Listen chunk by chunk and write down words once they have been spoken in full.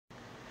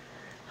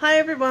Hi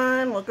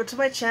everyone, welcome to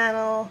my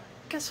channel.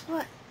 Guess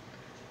what?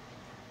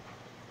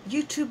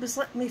 YouTube is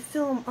letting me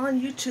film on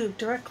YouTube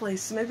directly,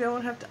 so maybe I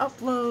won't have to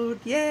upload.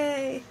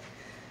 Yay!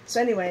 So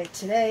anyway,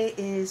 today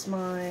is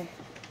my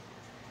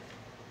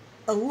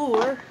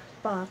Allure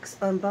box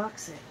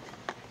unboxing.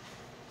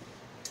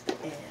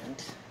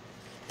 And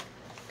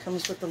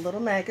comes with a little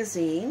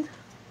magazine.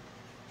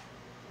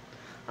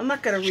 I'm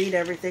not going to read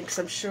everything because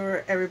I'm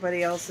sure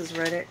everybody else has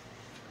read it,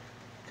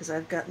 because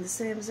I've gotten the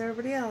same as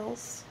everybody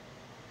else.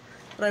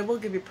 But I will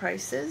give you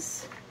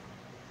prices.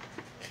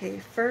 Okay,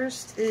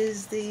 first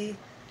is the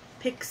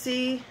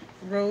Pixie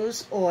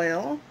Rose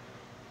Oil.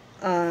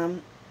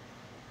 That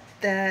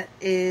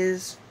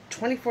is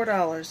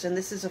 $24, and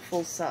this is a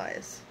full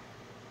size.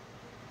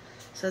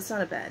 So that's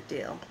not a bad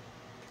deal.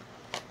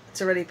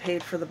 It's already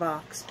paid for the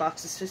box.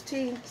 Box is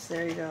 $15, so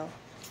there you go.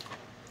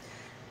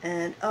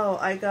 And oh,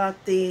 I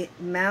got the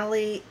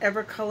Mally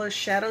Evercolor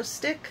Shadow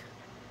Stick.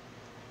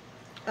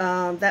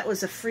 That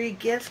was a free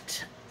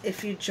gift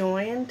if you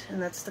joined,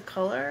 and that's the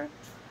color,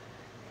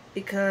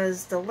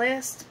 because the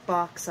last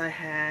box I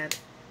had,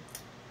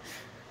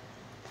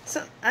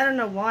 so I don't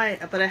know why,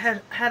 but I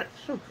had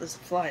oh, there's a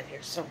fly in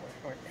here somewhere,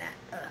 or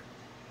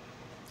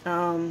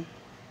that.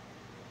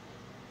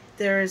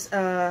 There's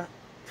the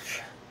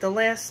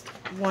last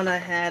one I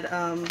had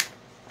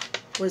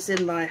was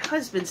in my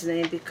husband's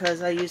name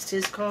because I used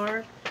his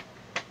card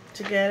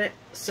to get it.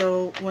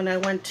 So when I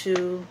went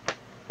to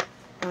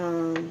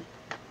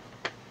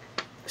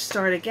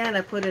start again,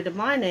 I put it in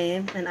my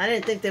name, and I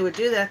didn't think they would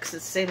do that because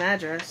it's the same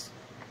address,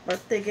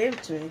 but they gave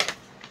it to me,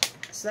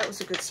 so that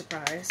was a good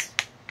surprise.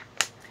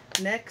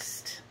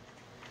 Next,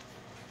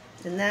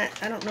 and that,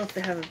 I don't know if they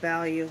have a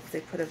value, if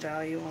they put a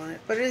value on it,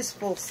 but it is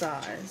full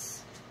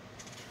size.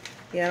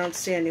 Yeah, I don't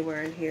see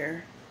anywhere in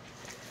here.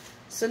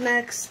 So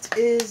next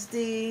is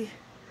the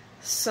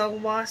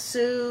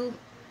Salwasu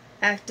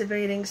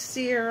Activating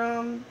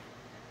Serum,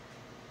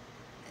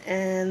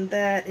 and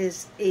that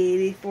is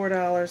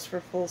 $84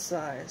 for full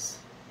size.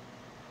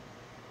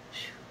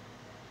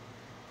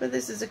 But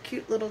this is a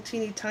cute little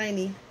teeny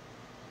tiny,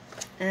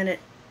 and it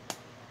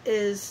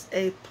is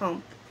a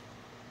pump.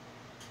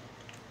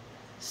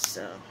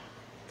 So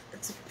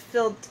it's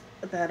filled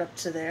about up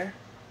to there.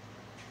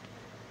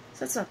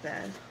 So that's not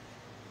bad.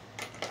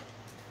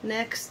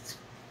 Next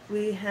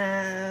we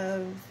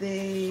have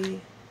the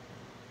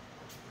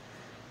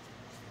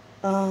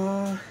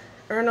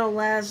Erno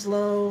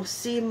Laszlo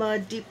Sea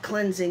Mud Deep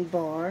Cleansing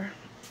Bar,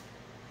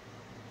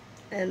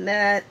 and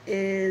that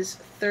is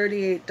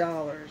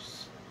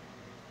 $38.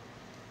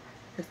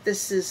 If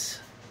this is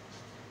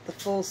the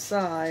full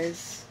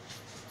size,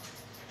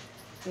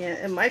 yeah,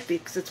 it might be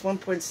because it's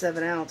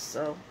 1.7 ounce,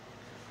 so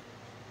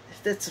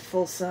if that's a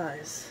full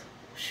size,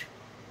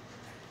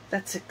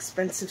 that's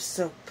expensive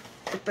soap.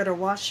 It better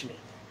wash me,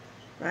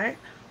 right?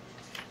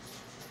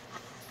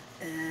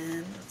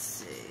 And let's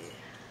see.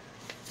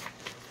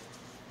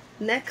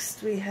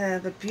 Next we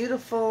have a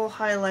beautiful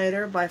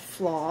highlighter by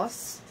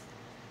Floss,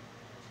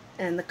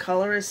 and the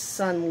color is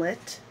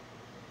Sunlit.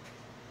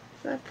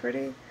 Isn't that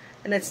pretty?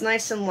 And it's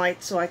nice and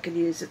light, so I could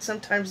use it.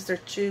 Sometimes they're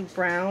too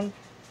brown,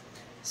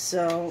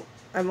 so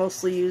I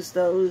mostly use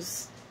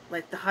those,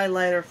 like the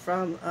highlighter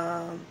from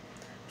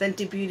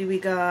Fenty Beauty we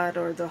got,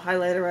 or the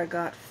highlighter I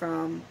got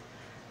from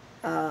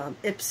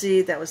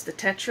Ipsy. That was the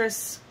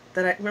Tetris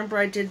that I remember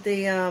I did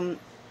the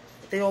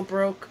they all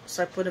broke,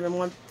 so I put them in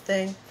one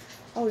thing.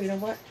 Oh, you know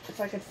what? If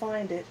I can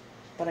find it,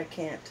 but I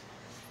can't.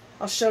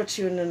 I'll show it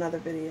to you in another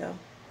video.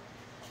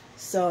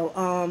 So,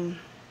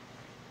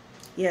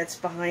 yeah, it's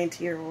behind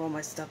here where all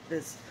my stuff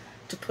is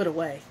to put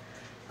away.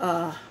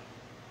 I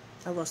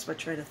lost my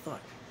train of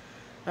thought.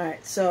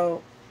 Alright,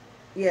 so,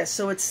 yeah,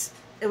 so it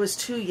was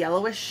too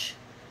yellowish,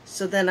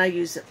 so then I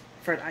use it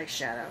for an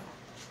eyeshadow,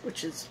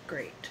 which is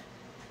great.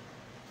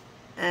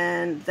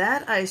 And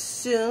that, I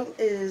assume,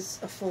 is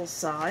a full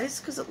size,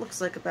 because it looks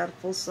like about a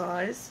full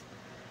size.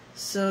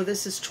 So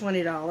this is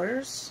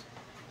 $20.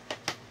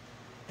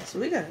 So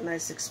we got a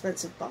nice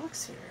expensive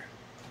box here.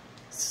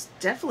 It's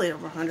definitely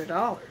over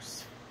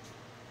 $100.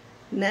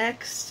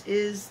 Next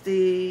is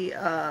the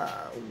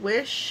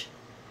Wish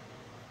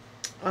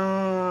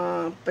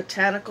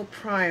Botanical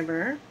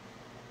Primer,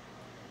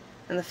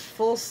 and the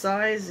full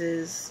size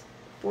is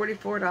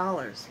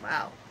 $44.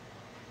 Wow,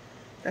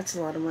 that's a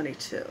lot of money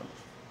too.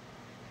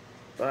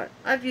 But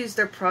I've used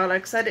their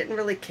products. I don't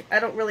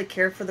really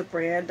care for the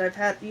brand.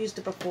 I've used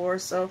it before,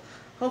 so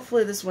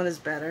hopefully this one is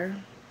better.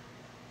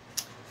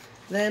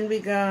 Then we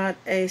got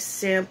a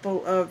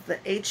sample of the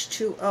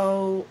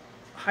H2O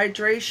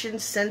Hydration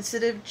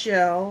Sensitive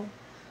Gel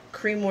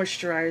Cream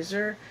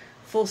Moisturizer.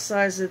 Full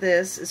size of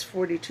this is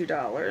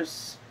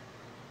 $42.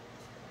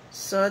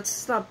 So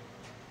it's not,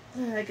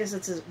 I guess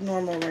it's a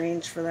normal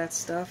range for that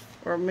stuff.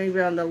 Or maybe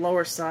on the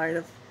lower side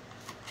of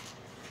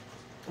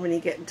when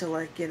you get into,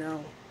 like, you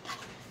know,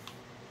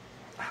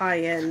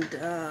 high-end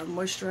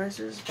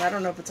moisturizers, but I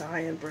don't know if it's a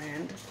high-end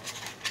brand.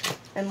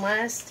 And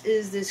last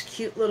is this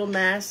cute little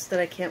mask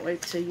that I can't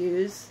wait to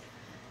use.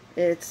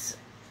 It's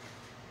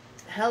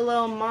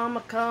Hello Mama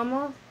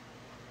Kama,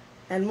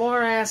 And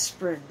more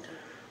aspirin.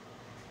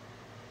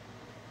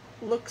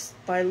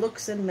 By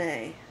Looks in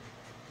May.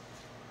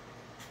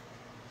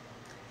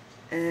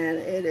 And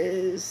it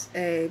is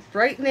a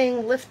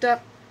brightening, lift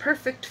up,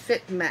 perfect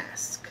fit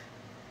mask.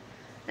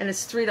 And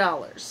it's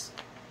 $3.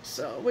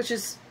 So, which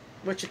is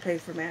what you pay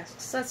for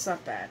masks. That's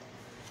not bad.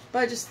 But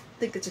I just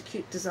think it's a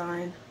cute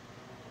design.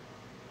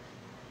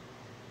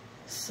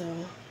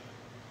 So,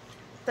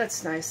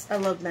 that's nice. I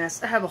love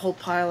masks. I have a whole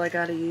pile I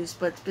gotta use,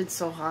 but it's been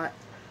so hot.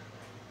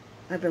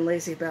 I've been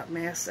lazy about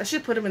masks. I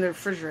should put them in the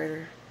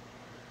refrigerator,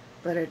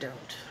 but I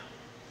don't.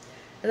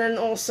 And then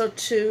also,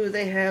 too,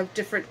 they have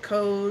different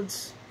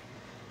codes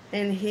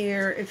in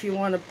here if you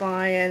want to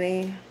buy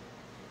any.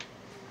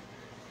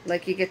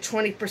 Like, you get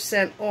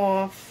 20%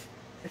 off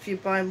if you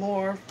buy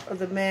more of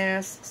the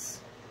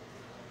masks.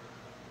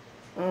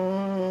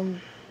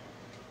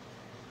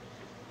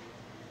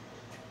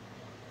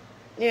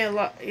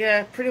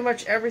 Yeah, pretty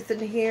much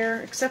everything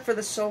here, except for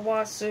the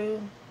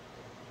Sowasu.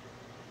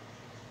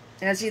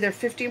 It has either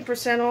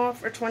 15%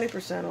 off or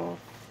 20% off.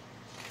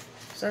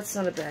 So that's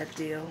not a bad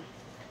deal.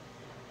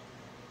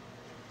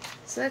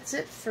 So that's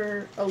it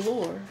for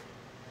Allure.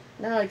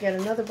 Now I get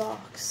another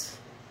box,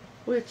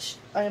 which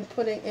I am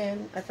putting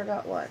in, I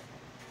forgot what.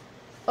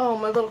 Oh,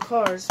 my little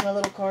cards. My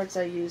little cards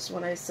I use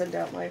when I send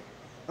out my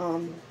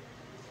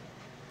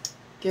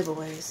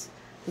giveaways.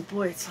 And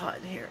boy, it's hot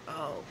in here.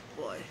 Oh,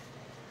 boy.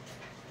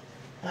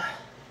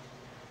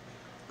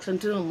 Because I'm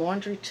doing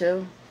laundry,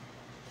 too.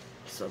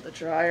 So the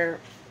dryer,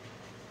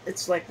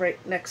 it's like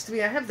right next to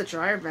me. I have the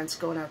dryer vents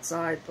going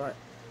outside, but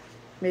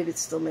maybe it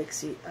still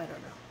makes heat. I don't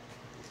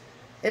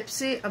know.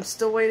 Ipsy, I'm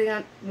still waiting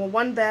on. Well,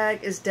 one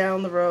bag is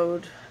down the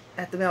road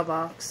at the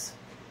mailbox,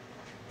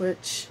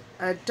 which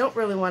I don't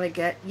really want to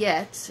get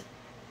yet.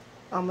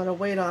 I'm going to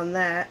wait on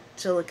that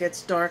till it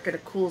gets dark and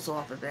it cools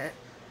off a bit.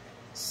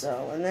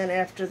 So, and then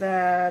after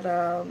that,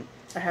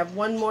 I have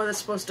one more that's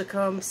supposed to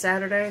come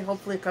Saturday.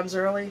 Hopefully it comes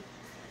early.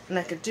 And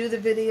I could do the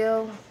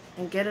video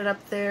and get it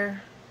up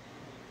there.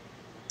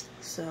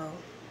 So,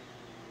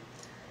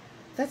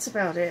 that's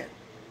about it.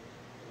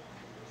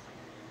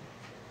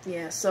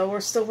 Yeah, so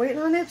we're still waiting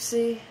on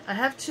Ipsy. I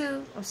have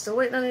two. I'm still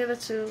waiting on the other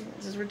two.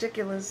 This is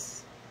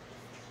ridiculous.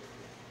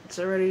 It's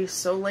already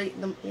so late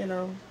in the,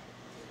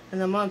 in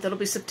the month. It'll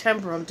be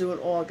September. I'm doing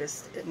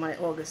August. My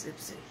August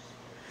Ipsy.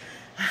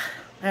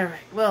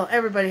 Alright. Well,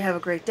 everybody have a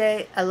great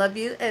day. I love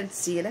you and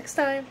see you next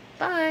time.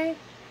 Bye.